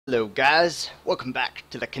Hello guys, welcome back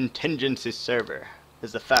to the Contingency server. This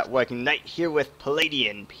is the Fat Working Knight here with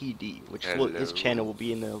PalladianPD, his channel will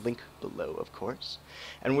be in the link below, of course.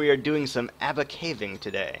 And we are doing some Abba caving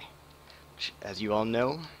today. Which, as you all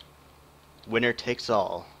know, winner takes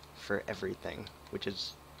all for everything, which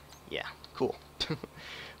is, yeah, cool.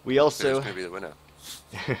 We also... Who's going to be the winner?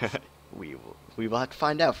 we will have to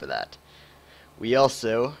find out for that. We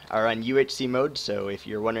also are on UHC mode, so if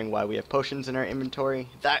you're wondering why we have potions in our inventory,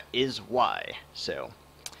 that is why. So,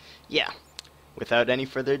 yeah. Without any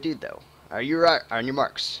further ado, though, are you on your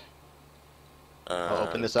marks? I'll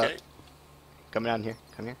open this up. Come down here.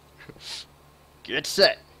 Come here. Get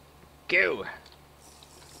set. Go.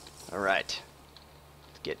 Alright.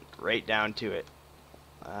 Let's get right down to it.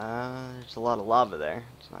 There's a lot of lava there.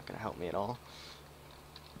 It's not going to help me at all.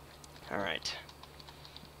 Alright.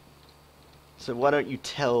 So why don't you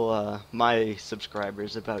tell my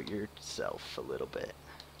subscribers about yourself a little bit?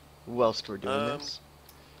 Who else we're doing this?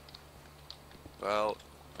 Well,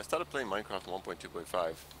 I started playing Minecraft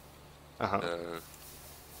 1.2.5.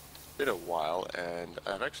 Been a while, and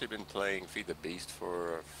I've actually been playing Feed the Beast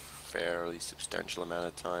for a fairly substantial amount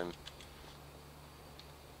of time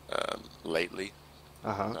lately.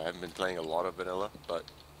 I haven't been playing a lot of vanilla, but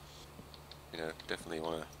you know, definitely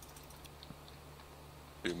want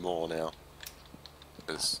to do more now.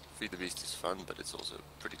 Because Feed the Beast is fun, but it's also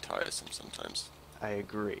pretty tiresome sometimes. I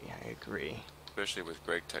agree. Especially with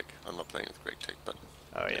Greg Tech. I'm not playing with Greg Tech, but...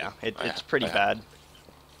 Oh yeah, it's pretty bad.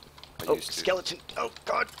 Oh, skeleton! Oh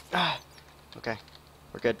god! Okay,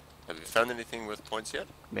 we're good. Have you found anything with points yet?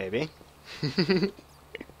 Maybe.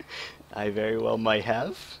 I very well might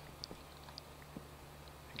have.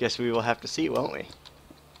 I guess we will have to see, won't we?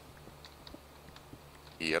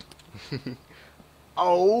 Yep.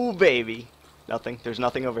 Oh, baby! Nothing. There's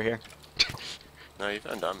nothing over here. No, you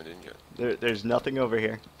found diamond, didn't you? There's nothing over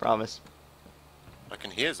here. Promise. I can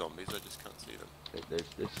hear zombies, I just can't see them.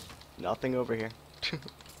 There's nothing over here.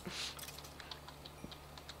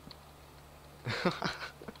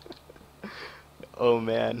 Oh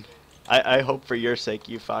man. I hope for your sake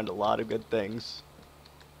you found a lot of good things.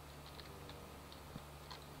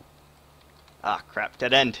 Ah, crap.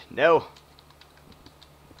 Dead end. No!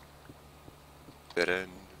 Dead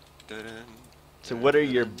end. Dead end. So what are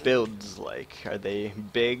your builds like? Are they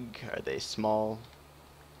big? Are they small?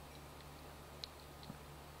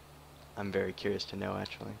 I'm very curious to know,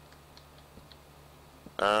 actually.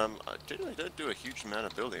 I generally don't do a huge amount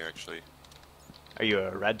of building, actually. Are you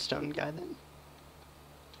a redstone guy, then?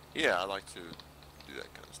 Yeah, I like to do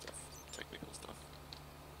that kind of stuff. Technical stuff.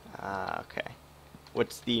 Ah, okay.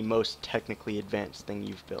 What's the most technically advanced thing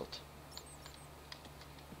you've built?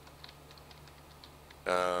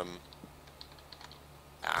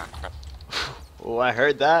 Ah, crap. Oh, I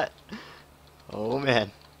heard that. Oh,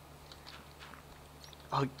 man.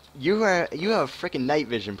 Oh, you have a freaking night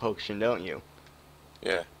vision potion, don't you?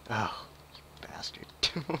 Yeah. Oh, you bastard.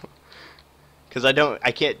 Because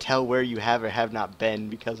I can't tell where you have or have not been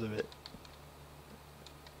because of it.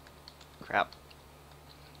 Crap.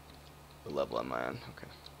 What level am I on? Okay.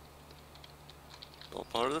 All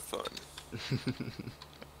part of the fun.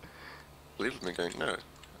 Believe with me going, no,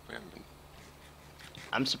 we haven't been.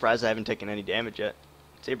 I'm surprised I haven't taken any damage yet.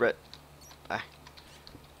 See you, Brett. Bye.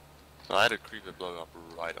 Well, I had a creeper blow up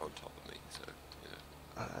right on top of me, so, yeah.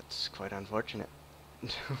 That's quite unfortunate.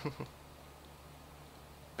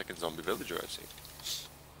 Second zombie villager I've seen.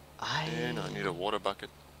 And I need a water bucket.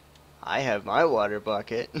 I have my water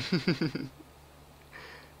bucket.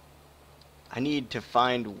 I need to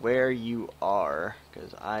find where you are,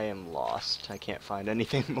 because I am lost. I can't find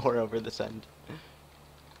anything more over this end.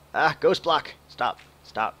 Ah, ghost block! Stop.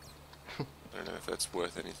 Stop. I don't know if that's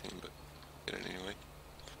worth anything, but get it anyway.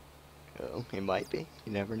 Oh, it might be.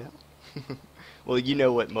 You never know. Well, you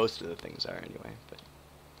know what most of the things are anyway, but...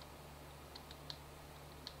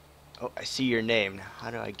 Oh, I see your name. Now, how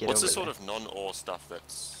do I get over there? What's the sort of non-ore stuff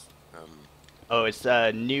that's... Oh, it's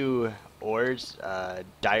new ores,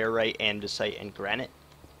 diorite, andesite, and granite.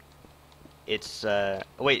 It's,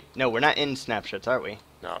 wait, no, we're not in snapshots, are we?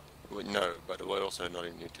 No, but we're also not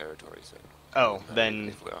in new territory, so... Oh,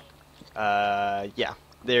 then, yeah,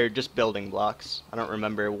 they're just building blocks. I don't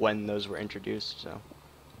remember when those were introduced, so...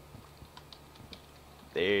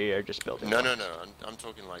 They are just building blocks. No, I'm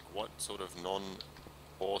talking like what sort of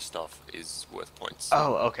non-ore stuff is worth points.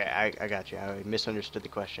 Oh, okay, I got you. I misunderstood the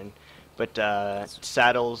question. But,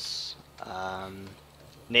 saddles,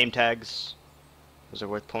 name tags, those are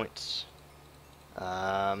worth points.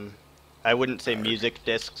 I wouldn't say music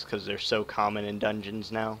discs, because they're so common in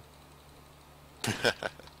dungeons now.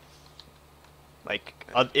 Like,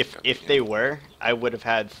 Yeah, if they were, I would have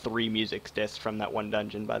had 3 music discs from that one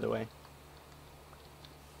dungeon, by the way.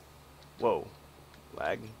 Whoa.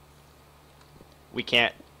 Lag. We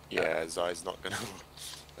can't... Yeah, Zai's not gonna...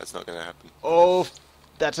 That's not gonna happen. Oh,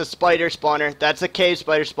 that's a spider spawner. That's a cave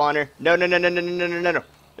spider spawner. No, no, no, no, no, no, no, no, no, no.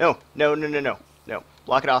 No, no, no, no, no. No.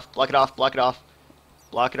 Block it off. Block it off. Block it off.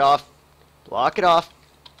 Block it off. Block it off.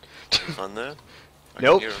 Any fun there? I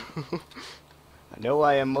Nope. can hear him. I know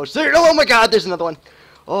I am most certain. Oh my god, there's another one.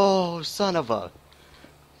 Oh, son of a...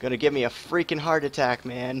 Gonna give me a freaking heart attack,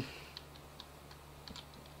 man.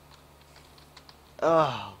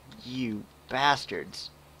 Oh, you bastards.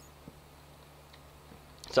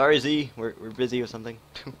 Sorry, Z. We're busy with something.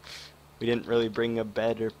 We didn't really bring a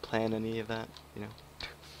bed or plan any of that, you know.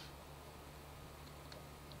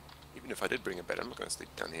 Even if I did bring a bed, I'm not gonna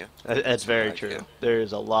sleep down here. That's very Right, true. yeah.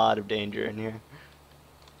 There's a lot of danger in here.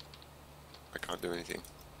 I can't do anything.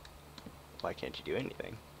 Why can't you do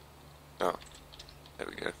anything? Oh, there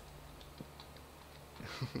we go.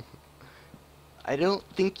 I don't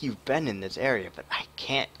think you've been in this area, but I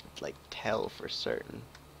can't, like, tell for certain.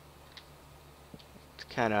 It's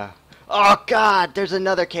kind of... Oh, God! There's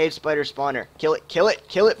another cave spider spawner. Kill it, kill it,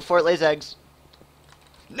 kill it before it lays eggs.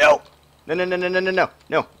 No! No, no, no, no, no, no, no.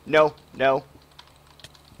 No, no, no.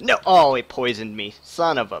 No! Oh, it poisoned me.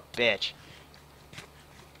 Son of a bitch.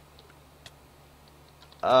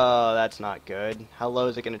 Oh, that's not good. How low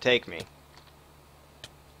is it going to take me?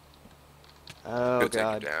 Oh, It'll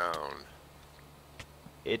God. take you down.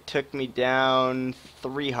 It took me down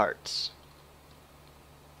 3 hearts.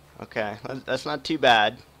 Okay, that's not too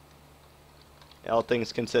bad. All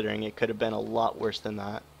things considering, it could have been a lot worse than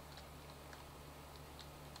that.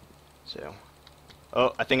 So,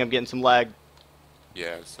 oh, I think I'm getting some lag.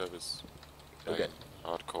 Yeah, service. Okay.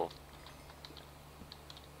 Hardcore.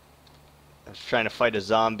 I was trying to fight a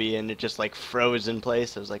zombie and it just like froze in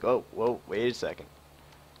place. I was like, oh, whoa, wait a second.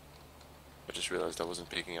 I just realized I wasn't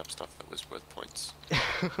picking up stuff that was worth points.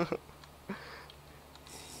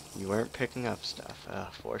 You weren't picking up stuff.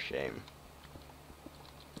 For shame.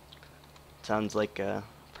 Sounds like a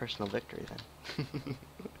personal victory then.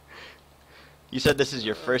 You said this is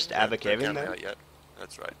your first Abba caving there? then? Not yet.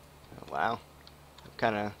 That's right. Oh, wow. I'm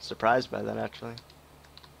kind of surprised by that actually.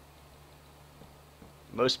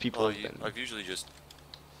 Most people Well, have been... I've usually just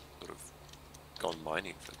sort of gone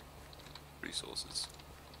mining for resources.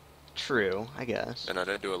 True, I guess. And I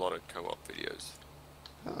don't do a lot of co-op videos.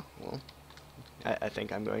 Oh, well. I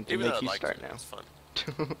think I'm going to Even though make I you like start to, now. it's fun.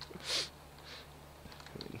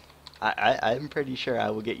 I'm pretty sure I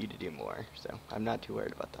will get you to do more, so I'm not too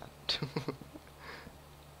worried about that.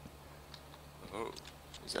 Oh,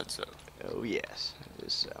 is that so? Oh yes, it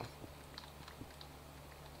is so.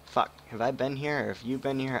 Fuck, have I been here or have you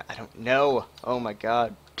been here? I don't know. Oh my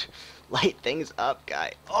god. Light things up,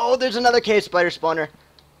 guy. Oh, there's another cave spider spawner.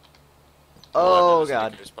 Well, Oh I've never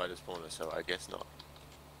god. seen a spider spawner, so I guess not.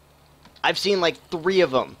 I've seen like 3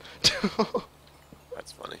 of them.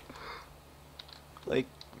 That's funny. Like,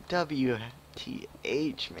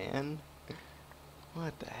 WTH, man.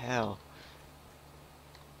 What the hell?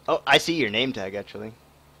 Oh, I see your name tag, actually.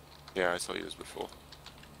 Yeah, I saw yours before.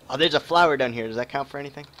 Oh, there's a flower down here. Does that count for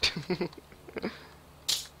anything? I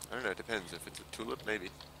don't know, it depends. If it's a tulip, maybe.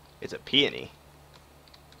 It's a peony.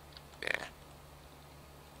 Yeah.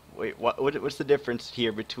 Wait, what's the difference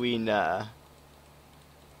here between, if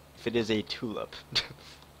it is a tulip?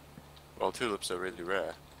 Well, tulips are really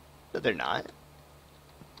rare. No, they're not.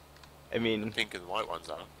 I The mean, pink and white ones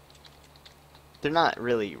are. they're not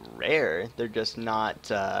really rare. They're just not,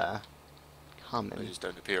 They common. just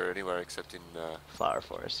don't appear anywhere except in, Flower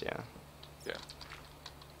forest, yeah. yeah.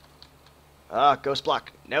 Ah, ghost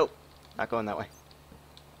block. Nope. Not going that way.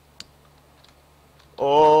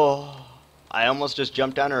 Oh, I almost just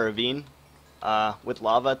jumped down a ravine, with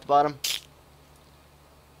lava at the bottom.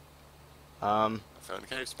 I found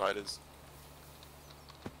cave spiders.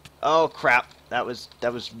 Oh crap. That was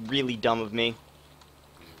really dumb of me.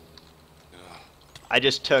 Ugh. I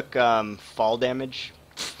just took, fall damage.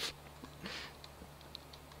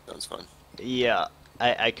 Sounds fun. Yeah,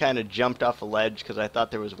 I kind of jumped off a ledge because I thought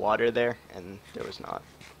there was water there, and there was not.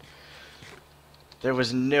 There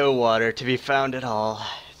was no water to be found at all.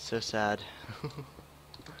 It's so sad.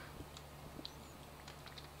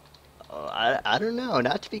 Oh, I don't know,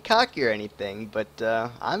 not to be cocky or anything, but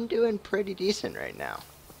I'm doing pretty decent right now.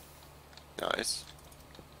 Nice.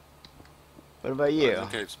 What about you? Find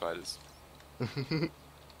the cave spiders.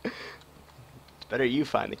 It's better you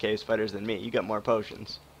find the cave spiders than me. You got more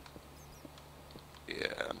potions. Yeah,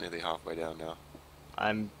 I'm nearly halfway down now.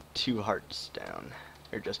 I'm 2 hearts down.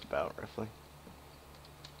 Or just about, roughly.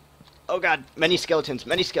 Oh god, many skeletons,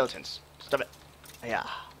 many skeletons. Stop it. Yeah.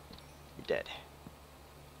 You're dead.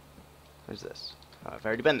 Where's this? Oh, I've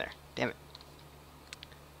already been there. Damn it.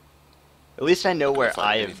 At least I know where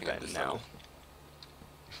I have been now.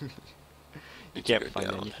 You can't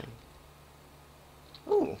find anything.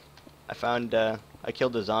 Ooh. I found, I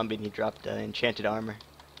killed a zombie and he dropped enchanted armor.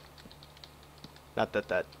 Not that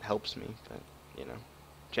that helps me, but, you know.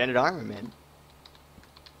 Enchanted armor, man.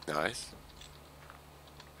 Nice.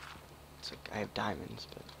 It's like I have diamonds,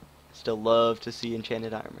 but I still love to see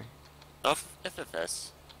enchanted armor. Off FFS.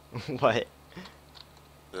 What?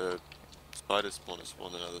 The spider spawner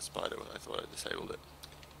spawned another spider when I thought I disabled it.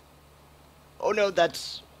 Oh no,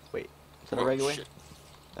 that's... Wait, is that a regular? Shit.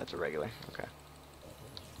 That's a regular, okay.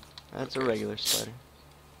 That's a regular spider.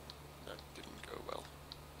 That didn't go well.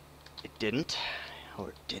 It didn't?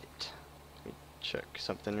 Or did it? Let me check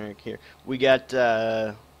something right here. We got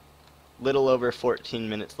little over 14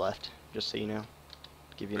 minutes left, just so you know.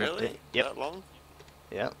 Give you an Really? update. Yep. That long?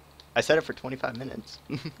 Yep. I set it for 25 minutes.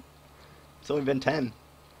 It's only been 10.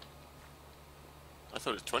 I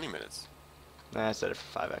thought it was 20 minutes. Nah, I set it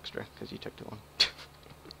for 5 extra, because you took too long.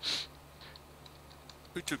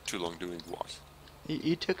 Who took too long doing what?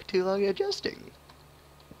 You took too long adjusting.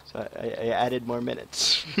 So I added more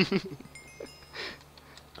minutes. I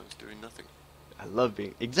was doing nothing. I love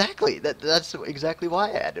being... Exactly! That's exactly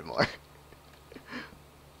why I added more.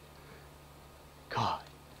 God.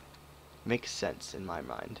 Makes sense in my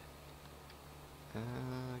mind.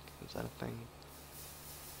 Is that a thing?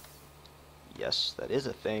 Yes, that is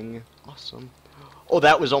a thing. Awesome. Oh,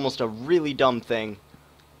 that was almost a really dumb thing.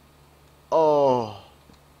 Oh.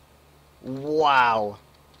 Wow.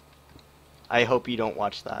 I hope you don't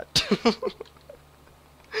watch that.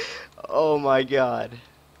 Oh my god.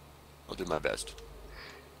 I'll do my best.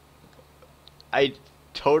 I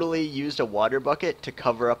totally used a water bucket to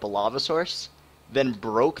cover up a lava source, then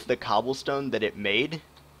broke the cobblestone that it made,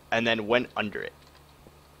 and then went under it.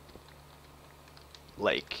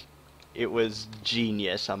 Like, it was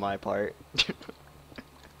genius on my part.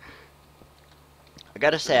 I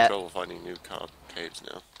gotta say, I'm having trouble finding new caves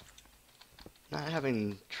now. Not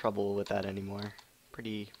having trouble with that anymore.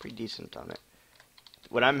 Pretty decent on it.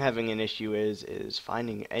 What I'm having an issue is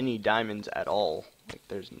finding any diamonds at all. Like,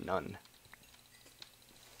 there's none.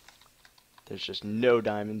 There's just no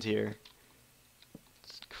diamonds here.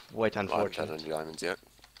 It's quite unfortunate. I haven't found any diamonds yet.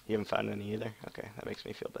 You haven't found any either? Okay, that makes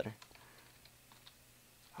me feel better.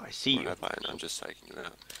 Oh, I see you. I'm just psyching you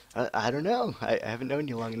out. I don't know. I haven't known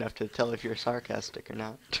you long enough to tell if you're sarcastic or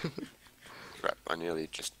not. Crap, I nearly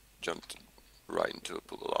just jumped right into a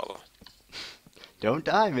pool of lava. Don't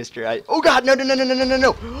die, mister. Oh god, no, no, no, no, no, no, no,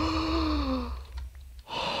 no!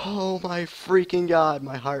 Oh my freaking god,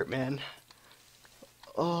 my heart, man.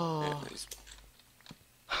 Oh. Man, this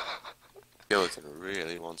skeleton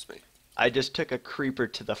really wants me. I just took a creeper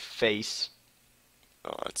to the face.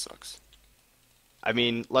 Oh, that sucks. I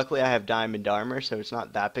mean, luckily I have diamond armor, so it's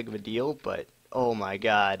not that big of a deal, but oh my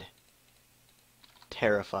god.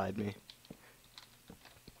 Terrified me.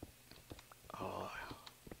 Oh.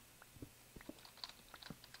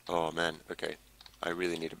 Oh man, okay. I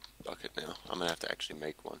really need a bucket now. I'm gonna have to actually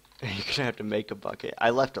make one. You're gonna have to make a bucket.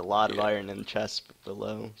 I left a lot of iron in the chest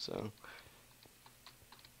below, so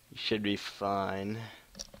you should be fine.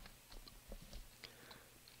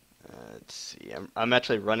 Let's see. I'm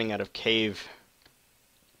actually running out of cave.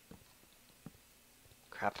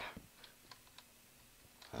 Crap.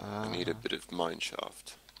 I need a bit of mine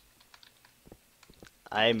shaft.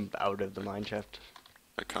 I'm out of the mine shaft.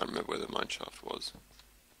 I can't remember where the mine shaft was.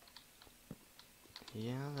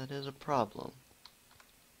 Yeah, that is a problem.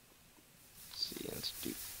 Let's see, let's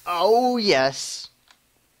do... Oh, yes!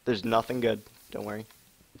 There's nothing good. Don't worry.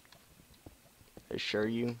 I assure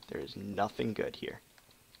you, there is nothing good here.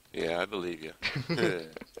 Yeah, I believe you.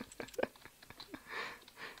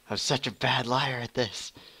 I'm such a bad liar at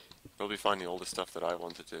this. Probably finding all the stuff that I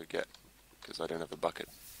wanted to get, because I don't have a bucket.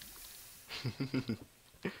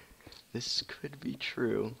 This could be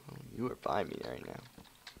true. Oh, you are by me right now.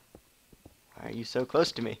 Why are you so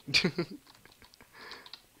close to me?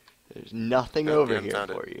 There's nothing over here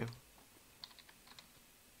for you.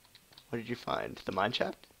 What did you find? The mine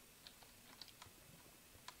shaft?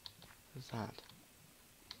 What's that?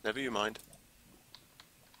 Never you mind.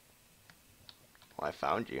 Well, I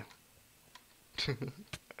found you.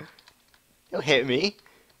 Don't hit me.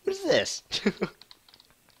 What is this?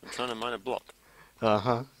 I'm trying to mine a block.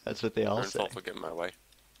 Uh-huh. That's what they all say. Don't forget my way.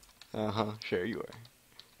 Uh-huh. Sure you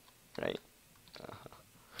are. Right.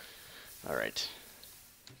 Uh-huh. Alright.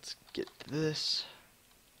 Let's get this.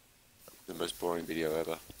 The most boring video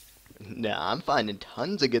ever. Nah, I'm finding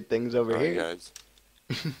tons of good things over Alright, here. guys.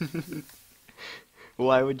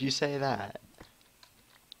 Why would you say that?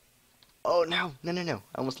 Oh, no. No, no, no.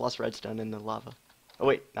 I almost lost redstone in the lava. Oh,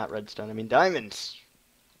 wait. Not redstone. I mean diamonds.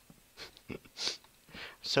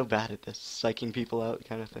 So bad at this. Psyching people out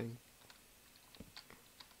kind of thing.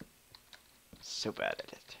 So bad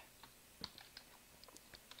at it.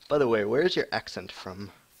 By the way, where's your accent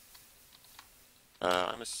from?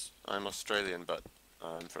 I'm Australian, but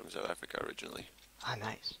I'm from South Africa originally. Ah,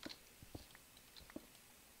 nice.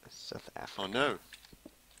 South Africa. Oh no!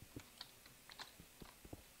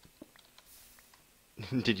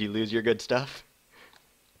 Did you lose your good stuff?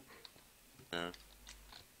 No.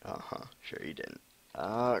 Uh-huh. Sure you didn't.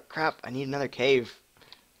 Crap. I need another cave.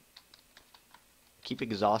 Keep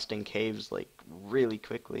exhausting caves, like, really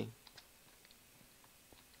quickly.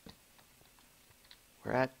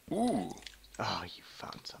 We're at... Ooh! Oh, you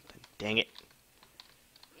found something. Dang it.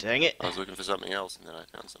 Dang it. I was looking for something else, and then I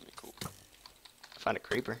found something cool. I found a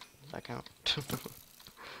creeper. Does that count?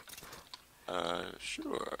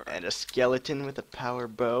 Sure. And a skeleton with a power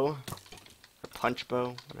bow. Or punch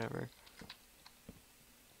bow, whatever.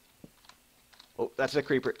 Oh, that's a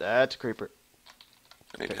creeper. That's a creeper.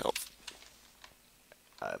 I need help.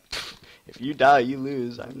 If you die, you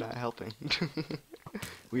lose. I'm not helping.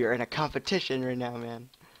 We are in a competition right now, man.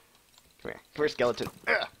 Come here. Come here, skeleton.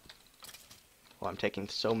 Ugh. Oh, I'm taking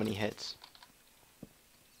so many hits.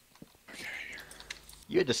 Okay.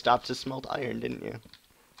 You had to stop to smelt iron, didn't you?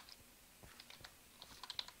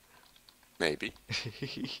 Maybe.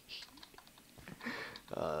 It's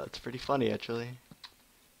pretty funny, actually.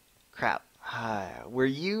 Crap. Were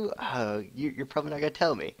you, you're probably not gonna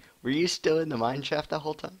tell me. Were you still in the mine shaft the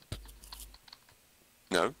whole time?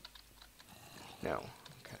 No. No.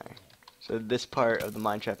 Okay. So this part of the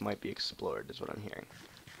mine shaft might be explored, is what I'm hearing.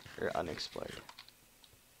 Or unexplored.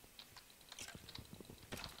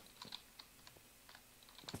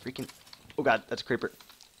 Freaking... Oh god, that's a creeper.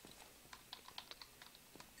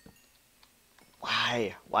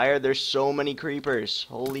 Why? Why are there so many creepers?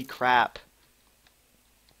 Holy crap.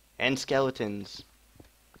 And skeletons.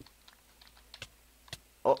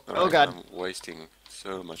 Oh, oh god. I'm wasting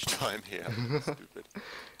so much time here. Stupid.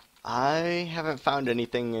 I haven't found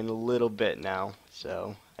anything in a little bit now,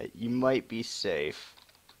 so you might be safe.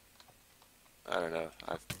 I don't know.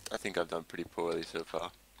 I think I've done pretty poorly so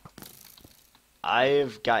far.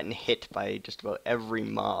 I've gotten hit by just about every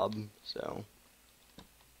mob, so...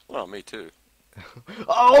 Well, me too.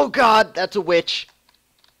 Oh god, that's a witch!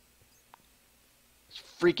 It's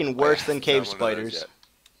freaking worse than cave spiders.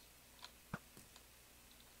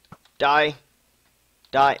 Die!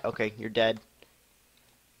 Die! Okay, you're dead.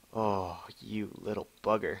 Oh, you little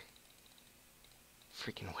bugger.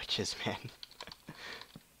 Freaking witches, man.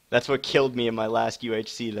 That's what killed me in my last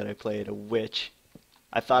UHC that I played, a witch.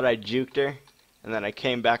 I thought I juked her, and then I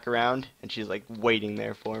came back around, and she's like waiting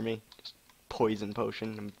there for me. Just poison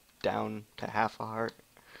potion, I'm down to half a heart.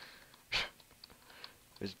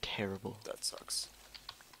 It was terrible. That sucks.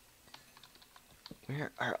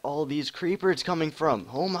 Where are all these creepers coming from?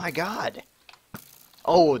 Oh my god.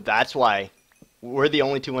 Oh, that's why. We're the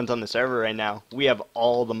only two ones on the server right now. We have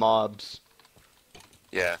all the mobs.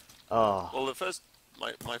 Yeah. Oh. Well,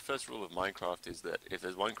 my first rule of Minecraft is that if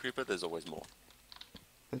there's one creeper, there's always more.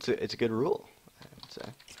 It's a good rule, I would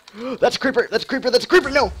say. That's a creeper! That's a creeper! That's a creeper!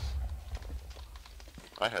 No!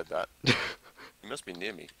 I heard that. You must be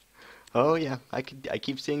near me. Oh yeah, I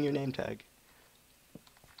keep seeing your name tag.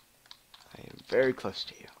 I am very close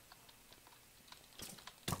to you.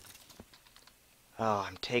 Oh,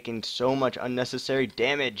 I'm taking so much unnecessary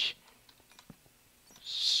damage.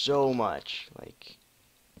 So much. Like,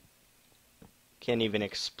 can't even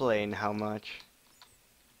explain how much.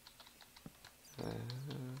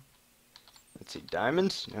 Let's see,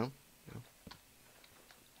 diamonds? No. No.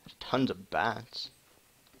 There's tons of bats.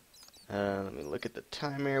 Let me look at the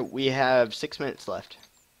timer. We have 6 minutes left.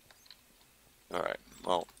 Alright,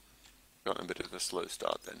 well, got a bit of a slow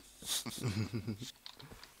start then.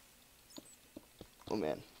 Oh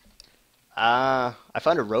man. I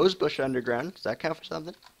found a rose bush underground. Does that count for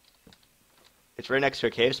something? It's right next to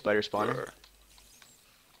a cave spider spawner. Sure.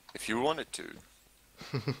 If you wanted to.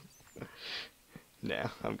 Nah,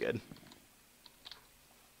 I'm good.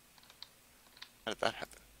 How did that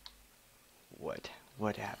happen? What?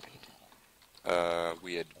 What happened?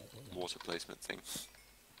 Weird water placement thing.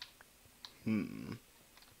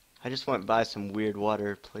 I just went by some weird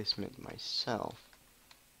water placement myself.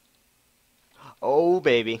 Oh,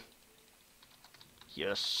 baby.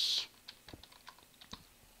 Yes.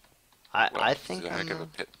 I think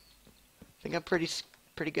I'm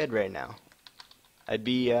pretty good right now. I'd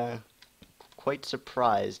be quite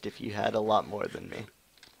surprised if you had a lot more than me.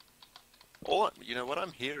 You know, what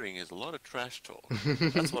I'm hearing is a lot of trash talk.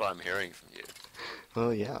 That's what I'm hearing from you.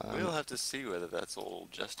 Well, yeah. We'll have to see whether that's all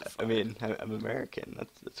justified. I mean, I'm American.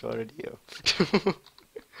 That's what I do.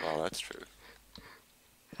 Well, that's true.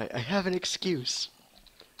 I have an excuse.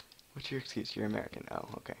 What's your excuse? You're American. Oh,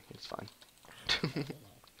 okay. It's fine.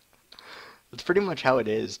 That's pretty much how it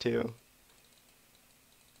is, too.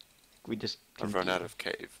 We just... I've run out of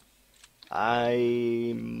cave.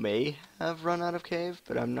 I may have run out of cave,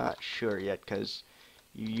 but I'm not sure yet, because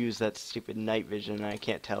you use that stupid night vision, and I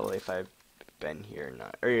can't tell if I've been here or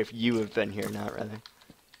not. Or if you have been here or not, rather.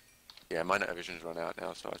 Yeah, my night vision's run out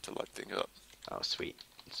now, so I have to light things up. Oh, sweet.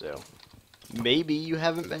 So, maybe you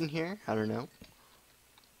haven't been here? I don't know.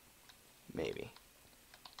 Maybe.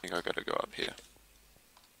 I think I gotta go up here.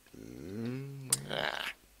 Ah.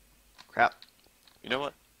 Crap. You know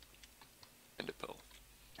what? Ender pearl.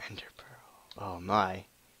 Ender pearl. Oh my.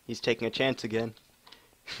 He's taking a chance again.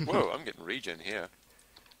 Whoa, I'm getting regen here.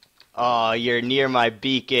 Oh, you're near my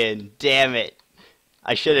beacon. Damn it.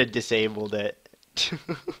 I should have disabled it.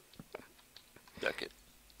 Duck it.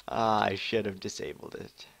 Ah, I should have disabled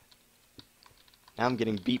it. Now I'm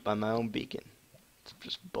getting beat by my own beacon. It's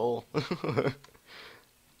just bull.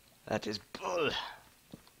 That is bull.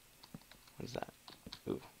 What is that?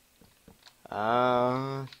 Ooh.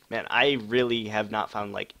 Man, I really have not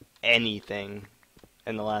found, like, anything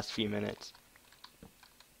in the last few minutes.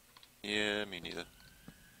 Yeah, me neither.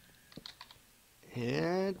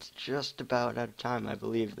 It's just about out of time, I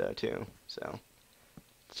believe, though, too. So,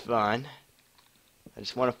 it's fine. I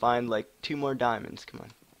just want to find, like, 2 more diamonds. Come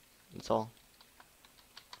on. That's all.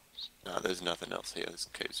 No, there's nothing else here. This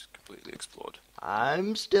cave's completely explored.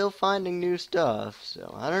 I'm still finding new stuff,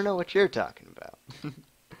 so I don't know what you're talking about.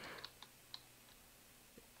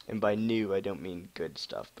 And by new, I don't mean good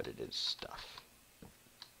stuff, but it is stuff.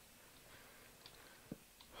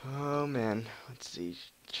 Oh, man. Let's see.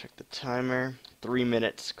 Check the timer. 3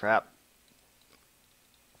 minutes. Crap.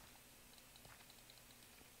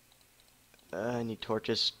 I need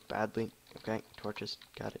torches badly. Okay, torches.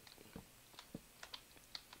 Got it.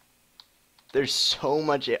 There's so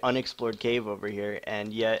much unexplored cave over here,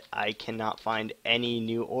 and yet I cannot find any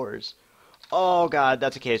new ores. Oh god,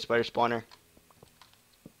 that's a cave spider spawner.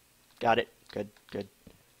 Got it. Good, good.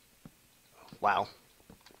 Wow.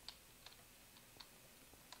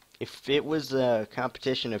 If it was a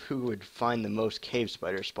competition of who would find the most cave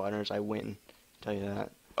spider spawners, I win. I'll tell you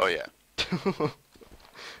that. Oh yeah. I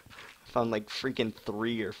found like freaking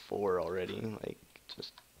 3 or 4 already. Like,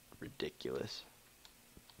 just ridiculous.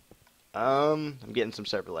 I'm getting some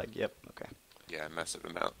server lag. Yep, okay. Yeah, massive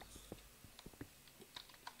amount.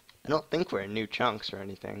 I don't think we're in new chunks or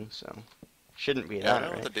anything, so shouldn't be Yeah, I that, don't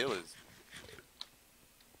know right? what the deal is.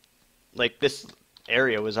 Like, this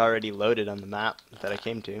area was already loaded on the map that I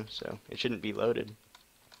came to, so it shouldn't be loaded.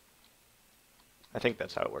 I think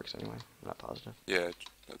that's how it works anyway. I'm not positive. Yeah,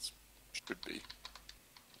 that's should be.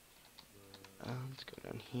 Let's go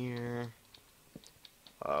down here.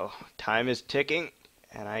 Oh, time is ticking,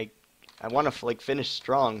 and I want to like finish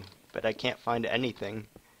strong, but I can't find anything.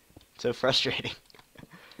 It's so frustrating.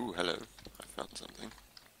 Ooh, hello. I found something.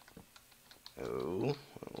 Oh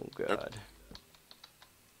god. Nope.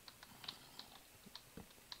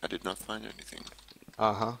 I did not find anything.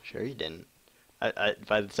 Uh-huh, sure you didn't.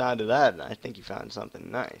 By the sound of that, I think you found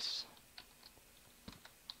something nice.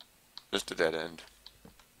 Just a dead end.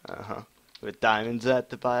 Uh-huh. With diamonds at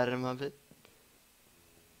the bottom of it?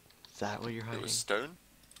 Is that what you're hiding? It was stone.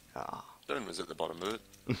 Ah. Stone was at the bottom of it.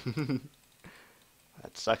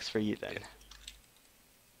 That sucks for you then. Yeah.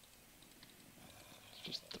 Let's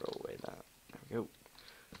just throw away that. There we go.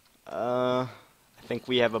 I think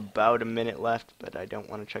we have about a minute left, but I don't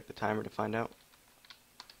want to check the timer to find out.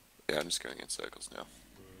 Yeah, I'm just going in circles now.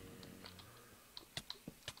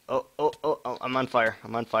 Oh, I'm on fire.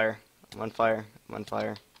 I'm on fire. I'm on fire. I'm on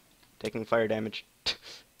fire. Taking fire damage.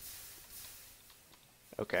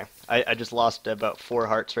 Okay. I just lost about 4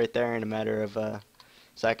 hearts right there in a matter of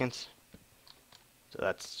seconds. So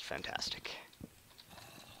that's fantastic.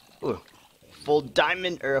 Ooh. Full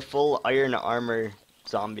diamond or a full iron armor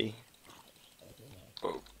zombie.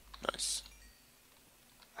 Oh, nice.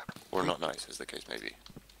 Or not nice, as the case may be.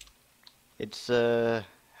 It's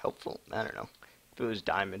helpful. I don't know. If it was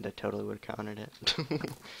diamond, I totally would have counted it.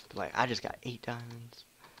 But like, I just got 8 diamonds.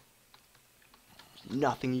 There's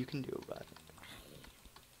nothing you can do about it.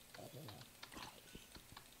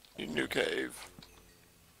 New cave.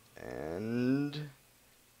 And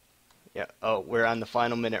yeah. Oh, we're on the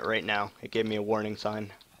final minute right now. It gave me a warning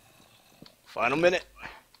sign. Final minute.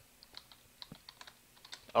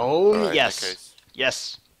 Oh, Alright, in that yes. case.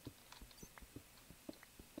 Yes.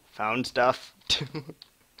 Found stuff.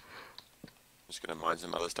 Just gonna mine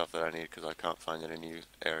some other stuff that I need because I can't find any new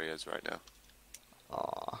areas right now.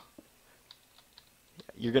 Aw.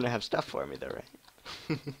 You're gonna have stuff for me though,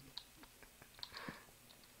 right?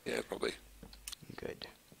 Yeah, probably. Good.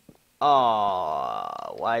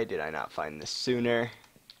 Aw, why did I not find this sooner?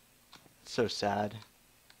 It's so sad.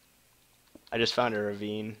 I just found a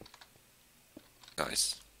ravine.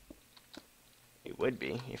 Nice. It would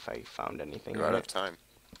be if I found anything You're in out of it. time.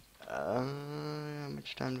 How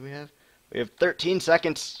much time do we have? We have 13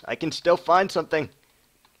 seconds. I can still find something.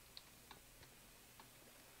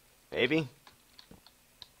 Maybe.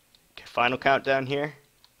 Okay, final countdown here.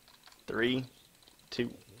 3, 2,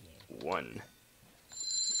 1.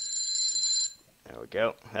 There we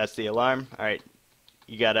go. That's the alarm. Alright.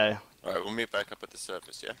 You gotta... Alright, we'll meet back up at the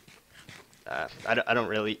surface, yeah? I don't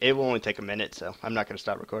really... It will only take a minute, so I'm not gonna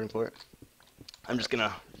stop recording for it. I'm just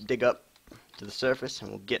gonna dig up to the surface and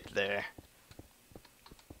we'll get there.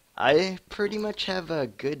 I pretty much have a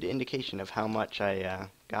good indication of how much I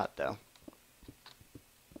got, though.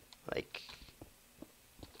 Like,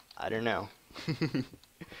 I don't know.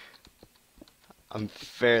 I'm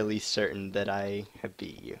fairly certain that I have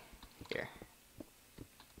beat you here.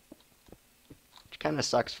 Which kind of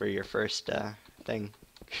sucks for your first thing.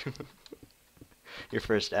 Your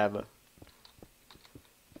first Abba.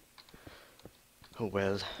 Oh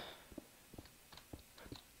well.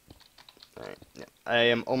 Alright, yeah. I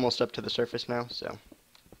am almost up to the surface now, so.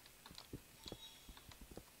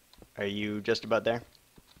 Are you just about there?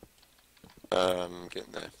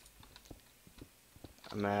 Getting there.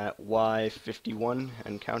 I'm at Y51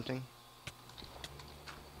 and counting.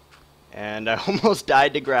 And I almost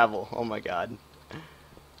died to gravel. Oh my god.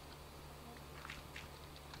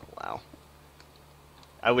 Wow.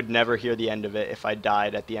 I would never hear the end of it if I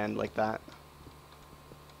died at the end like that.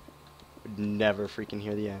 Would never freaking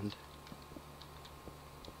hear the end.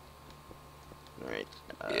 Alright.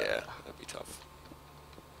 Yeah, that'd be tough.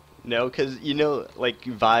 No, because, you know, like,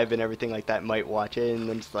 Vibe and everything like that might watch it, and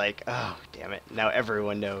then it's like, oh, damn it. Now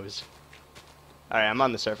everyone knows. Alright, I'm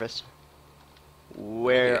on the surface.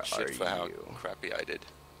 Where Get shit are for how you? crappy I did.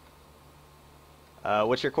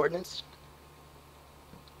 What's your coordinates?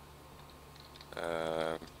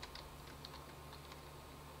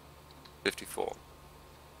 54.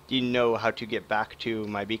 Do you know how to get back to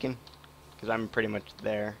my beacon? Because I'm pretty much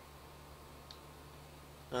there.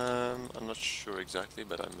 I'm not sure exactly,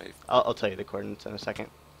 but I may... I'll tell you the coordinates in a second.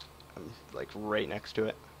 I'm, like, right next to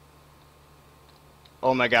it.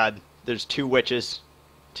 Oh my god, there's 2 witches.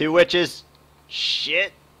 2 witches!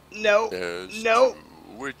 Shit! No! There's No! 2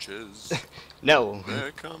 witches. No!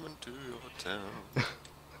 They're coming to your town.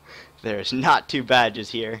 There's not 2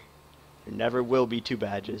 badges here. There never will be 2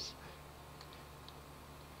 badges.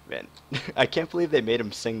 Man, I can't believe they made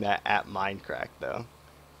him sing that at Minecraft, though.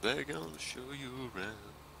 They're gonna show you around.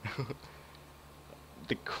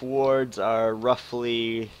 The chords are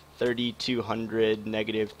roughly 3,200,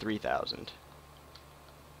 negative 3,000.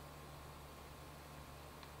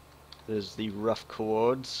 There's the rough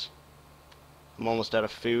chords. I'm almost out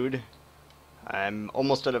of food. I'm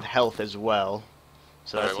almost out of health as well.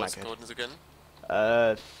 So Alright, that's what's not the good. coordinates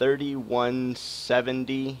again?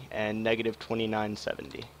 3170 and negative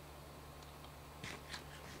 2970.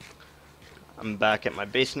 I'm back at my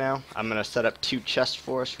base now. I'm going to set up 2 chests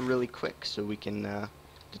for us really quick so we can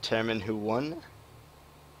determine who won.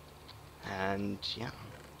 And yeah.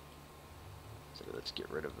 So let's get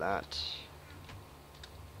rid of that.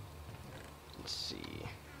 Let's see.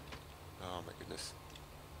 Oh my goodness.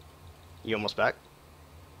 You almost back?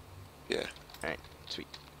 Yeah. Alright, sweet.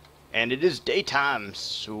 And it is daytime.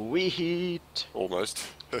 Sweet. Almost.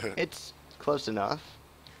 It's close enough.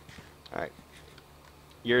 Alright.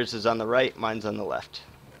 Yours is on the right, mine's on the left.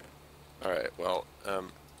 Alright, well,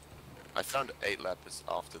 I found 8 lapis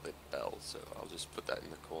after the bell, so I'll just put that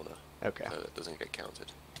in the corner. Okay. So it doesn't get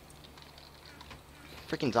counted.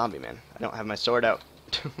 Freaking zombie, man. I don't have my sword out.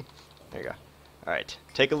 There you go. Alright.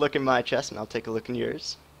 Take a look in my chest, and I'll take a look in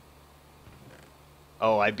yours.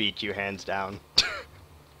 Oh, I beat you hands down.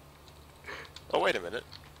 Oh, wait a minute.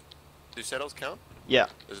 Do saddles count? Yeah.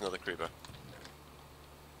 There's another creeper.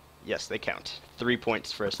 Yes, they count. 3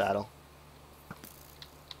 points for a saddle.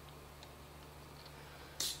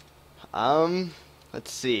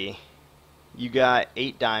 Let's see. You got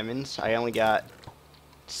 8 diamonds. I only got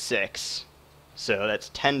 6. So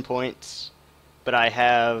that's 10 points. But I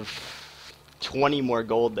have 20 more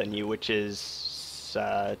gold than you, which is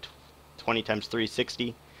 20 times 3,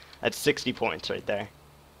 60. That's 60 points right there.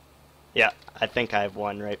 Yeah, I think I've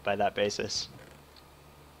won right by that basis.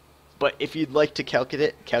 But if you'd like to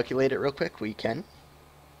calculate it real quick, we can.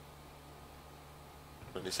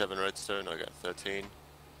 27 redstone, I got 13.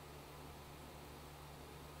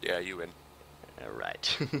 Yeah, you win.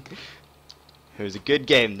 Alright. It was a good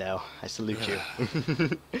game, though. I salute you.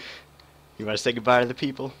 You want to say goodbye to the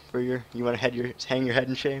people? You want to hang your head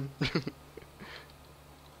in shame?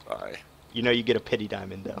 Bye. You know you get a pity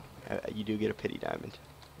diamond, though. You do get a pity diamond.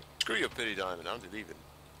 Screw your pity diamond, I'm leaving.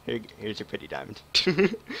 Here's your pity diamond.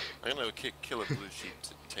 I'm gonna kill a blue sheep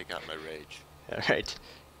to take out my rage. Alright.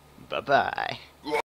 Bye-bye.